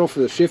cutout in the middle for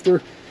the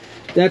shifter,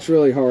 that's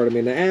really hard. I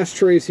mean, the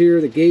ashtrays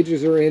here, the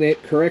gauges are in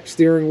it, correct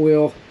steering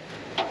wheel.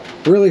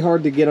 Really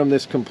hard to get them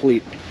this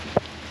complete.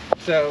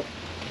 So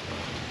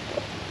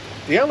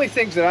the only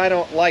things that I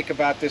don't like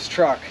about this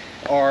truck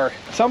are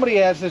somebody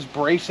has this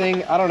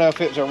bracing. I don't know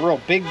if it was a real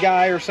big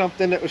guy or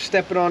something that was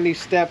stepping on these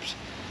steps,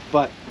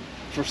 but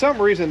for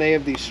some reason they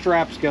have these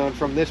straps going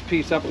from this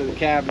piece up to the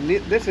cab, and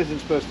this isn't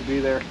supposed to be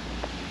there.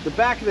 The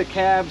back of the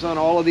cabs on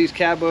all of these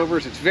cab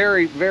overs, it's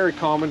very, very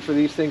common for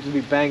these things to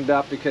be banged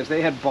up because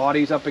they had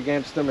bodies up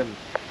against them and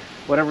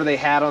whatever they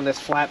had on this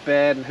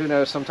flatbed, and who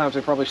knows, sometimes they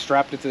probably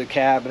strapped it to the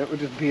cab and it would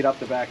just beat up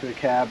the back of the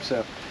cab.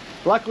 So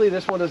luckily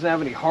this one doesn't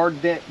have any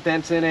hard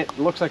dents in it. It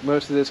looks like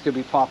most of this could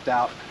be popped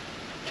out.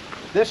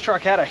 This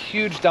truck had a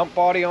huge dump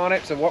body on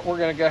it, so what we're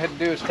going to go ahead and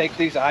do is take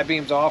these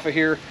I-beams off of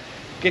here,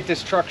 get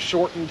this truck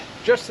shortened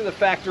just to the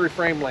factory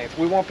frame length.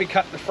 We won't be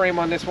cutting the frame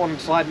on this one and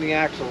sliding the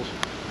axles.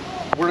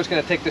 We're just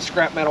going to take the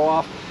scrap metal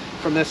off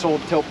from this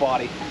old tilt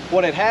body.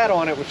 What it had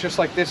on it was just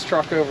like this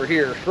truck over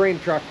here, green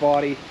truck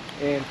body,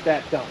 and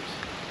that dumps.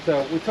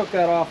 So we took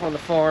that off on the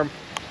farm,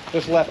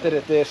 just left it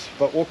at this,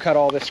 but we'll cut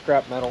all this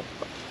scrap metal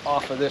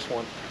off of this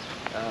one.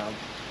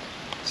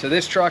 So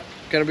this truck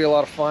going to be a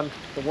lot of fun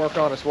to work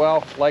on as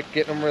well. Like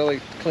getting them really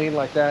clean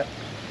like that,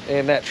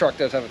 and that truck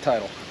does have a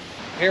title.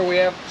 Here we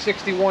have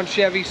 61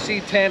 Chevy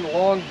C10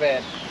 long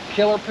bed,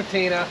 killer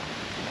patina.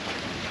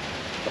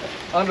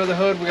 Under the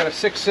hood, we got a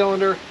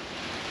 6-cylinder.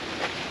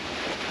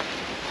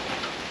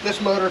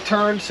 This motor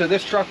turns, so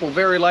this truck will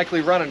very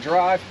likely run and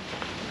drive.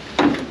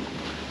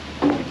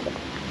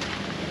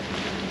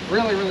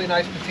 Really, really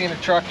nice patina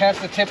truck. Has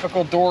the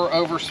typical door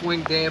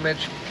overswing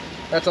damage.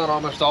 That's on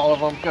almost all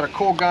of them. Got a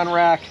cool gun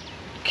rack.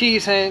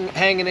 Keys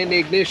hanging in the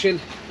ignition.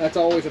 That's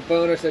always a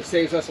bonus. That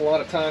saves us a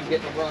lot of time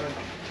getting them running.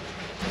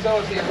 So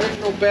is the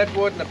original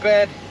bedwood in the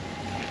bed.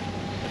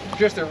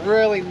 Just a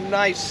really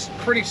nice,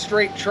 pretty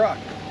straight truck.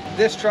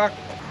 This truck,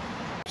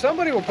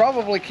 somebody will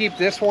probably keep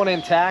this one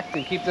intact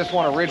and keep this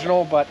one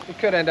original, but it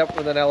could end up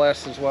with an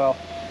LS as well.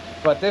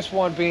 But this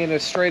one being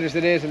as straight as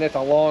it is, and it's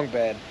a long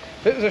bed,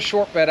 If it was a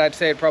short bed, I'd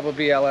say it'd probably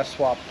be LS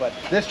swap, but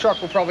this truck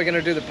we're probably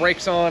gonna do the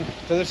brakes on.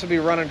 So this will be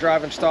running,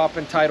 driving,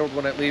 stopping, titled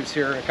when it leaves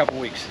here in a couple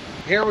weeks.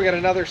 Here we got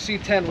another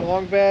C10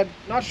 long bed.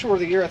 Not sure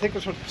the year, I think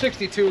this was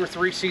 62 or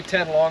 3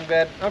 C10 long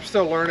bed. I'm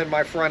still learning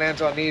my front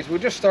ends on these. We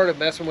just started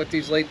messing with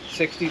these late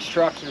 60s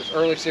trucks, or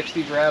early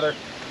 60s rather.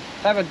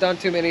 Haven't done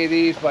too many of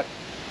these, but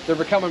they're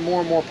becoming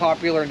more and more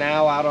popular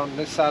now out on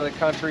this side of the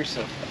country.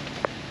 So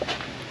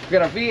we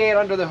got a V8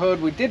 under the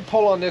hood. We did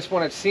pull on this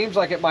one. It seems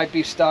like it might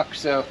be stuck,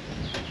 so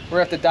we're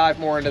gonna have to dive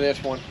more into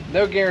this one.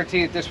 No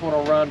guarantee that this one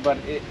will run, but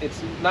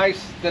it's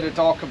nice that it's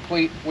all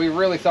complete. We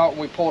really thought when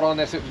we pulled on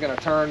this it was gonna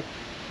turn.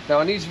 Now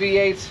on these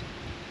V8s,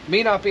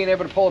 me not being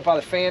able to pull it by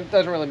the fan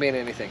doesn't really mean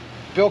anything.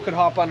 Bill could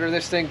hop under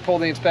this thing, pull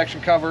the inspection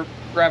cover,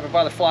 grab it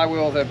by the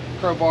flywheel, the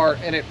crowbar,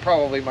 and it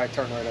probably might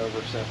turn right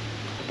over. So,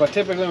 but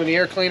typically when the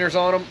air cleaner's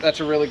on them,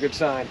 that's a really good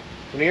sign.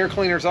 When the air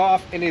cleaner's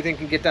off, anything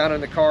can get down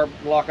in the car and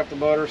lock up the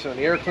motor. So when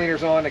the air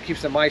cleaner's on, it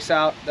keeps the mice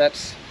out.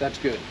 That's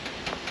good.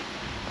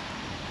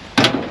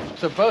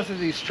 So both of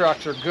these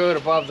trucks are good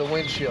above the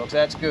windshields.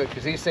 That's good,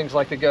 because these things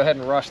like to go ahead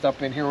and rust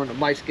up in here when the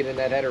mice get in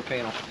that header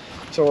panel.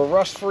 So we're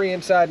rust free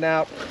inside and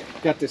out.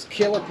 Got this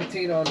killer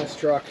patina on this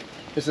truck.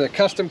 This is a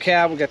custom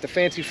cab. We got the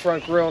fancy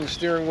front grille and the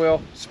steering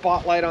wheel.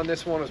 Spotlight on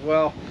this one as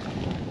well.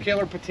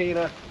 Killer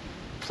patina.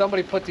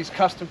 Somebody put these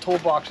custom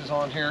toolboxes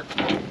on here.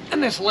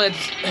 And this lid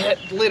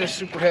is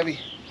super heavy.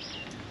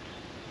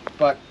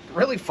 But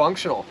really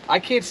functional. I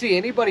can't see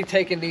anybody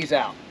taking these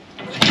out.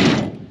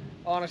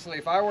 Honestly,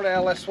 if I were to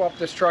LS swap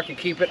this truck and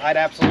keep it, I'd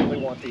absolutely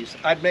want these.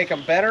 I'd make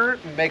them better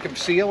and make them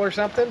seal or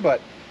something,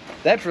 but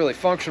that's really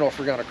functional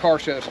for going to car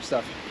shows and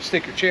stuff.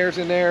 Stick your chairs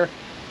in there,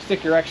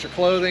 stick your extra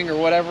clothing or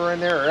whatever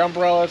in there, or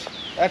umbrellas.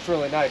 That's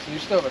really nice. And you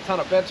still have a ton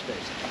of bed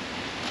space.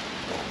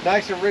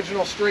 Nice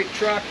original straight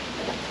truck.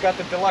 It's got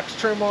the deluxe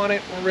trim on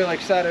it. We're really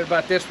excited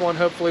about this one.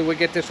 Hopefully we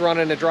get this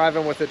running and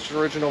driving with its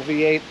original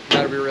V8.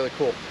 That'll be really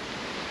cool.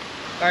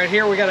 All right,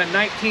 here we got a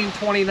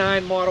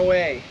 1929 Model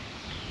A.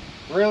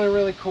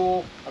 Really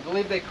cool. I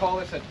believe they call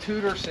this a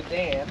Tudor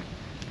sedan.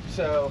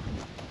 So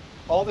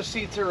all the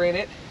seats are in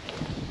it.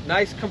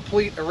 Nice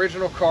complete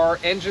original car.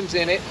 Engine's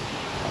in it.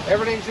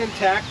 Everything's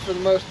intact for the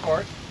most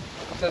part.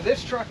 So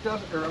this truck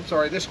doesn't, or I'm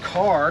sorry, this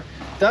car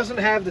doesn't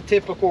have the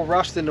typical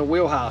rust in the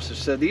wheelhouses.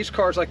 So these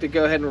cars like to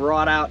go ahead and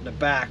rot out in the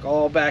back,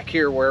 all back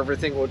here where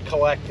everything would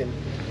collect and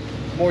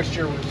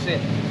moisture would sit.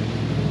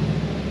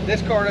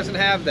 This car doesn't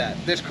have that.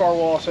 This car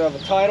will also have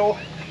a title.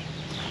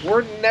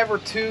 We're never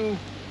too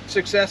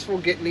successful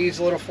getting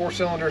these little 4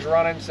 cylinders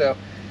running, so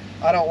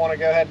I don't want to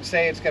go ahead and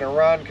say it's going to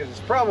run, because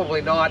it's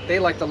probably not. They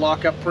like to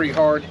lock up pretty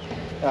hard,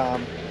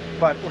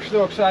 but we're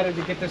still excited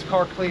to get this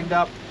car cleaned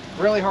up.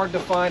 Really hard to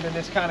find in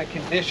this kind of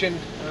condition.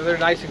 They're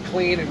nice and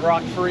clean and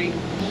rock free.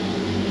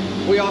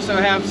 We also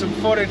have some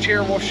footage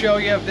here we'll show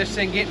you of this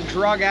thing getting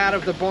drug out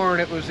of the barn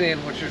it was in,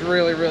 which is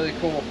really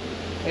cool,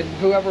 and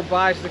whoever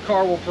buys the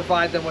car will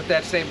provide them with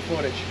that same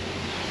footage.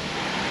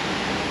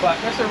 But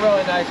this is a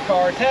really nice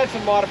car. It's had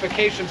some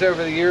modifications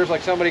over the years,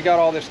 like somebody got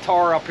all this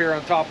tar up here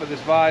on top of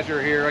this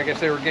visor here. I guess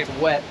they were getting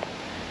wet.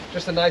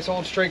 Just a nice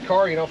old straight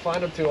car. You don't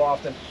find them too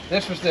often.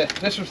 This was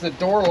the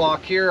door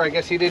lock here. I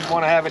guess he didn't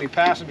want to have any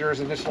passengers,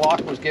 and this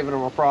lock was giving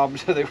him a problem,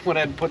 so they went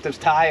ahead and put this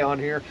tie on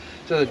here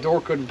so the door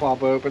couldn't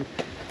pop open.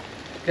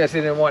 Guess he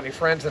didn't want any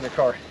friends in the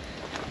car.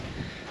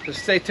 So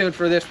stay tuned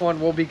for this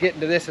one. We'll be getting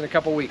to this in a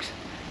couple weeks.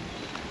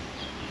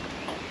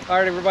 All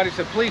right, everybody,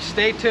 so please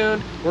stay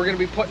tuned. We're going to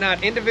be putting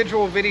out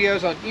individual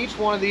videos on each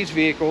one of these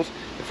vehicles.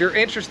 If you're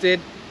interested,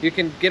 you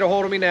can get a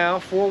hold of me now,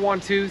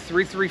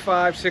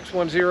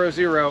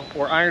 412-335-6100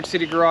 or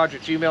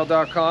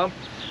ironcitygarage@gmail.com.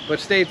 But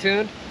stay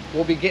tuned.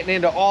 We'll be getting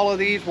into all of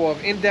these. We'll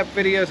have in-depth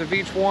videos of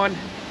each one,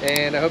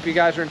 and I hope you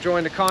guys are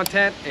enjoying the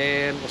content,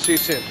 and we'll see you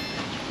soon.